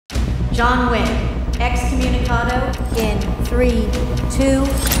John Wick, excommunicado in 3, 2,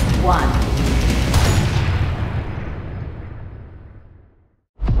 1.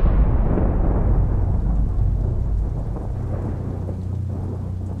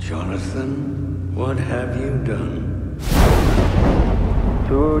 Jonathan, what have you done?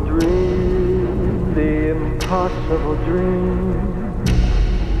 To dream the impossible dream.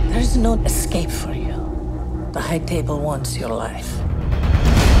 There's no escape for you. The high table wants your life.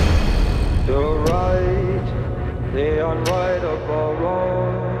 To right the unrightable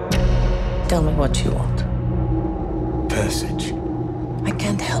wrong. Tell me what you want. Passage. I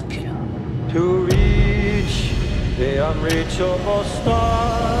can't help you. To reach the unreachable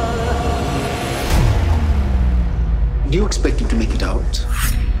star. Do you expect him to make it out?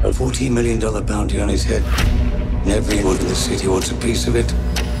 A $14 million bounty on his head. Everyone in the city wants a piece of it.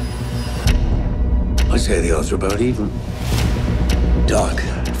 I say the odds are about even. Doc,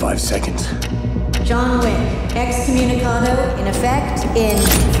 5 seconds. John Wick, excommunicado in effect in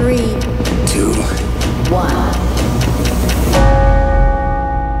 3, 2, 1.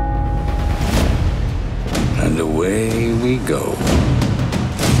 And away we go.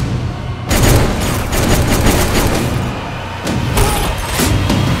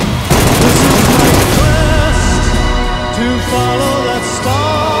 To follow that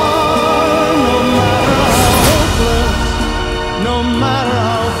star, no matter how hopeless, no matter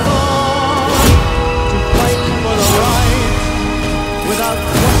how far, to fight for the right, without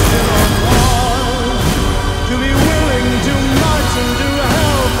question or pause, to be willing to march into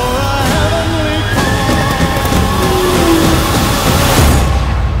hell for a heavenly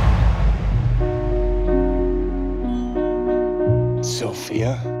cause.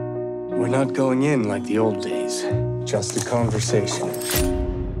 Sophia, we're not going in like the old days. Just a conversation.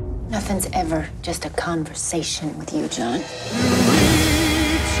 Nothing's ever just a conversation with you, John. To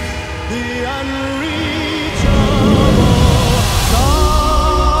reach the unreachable.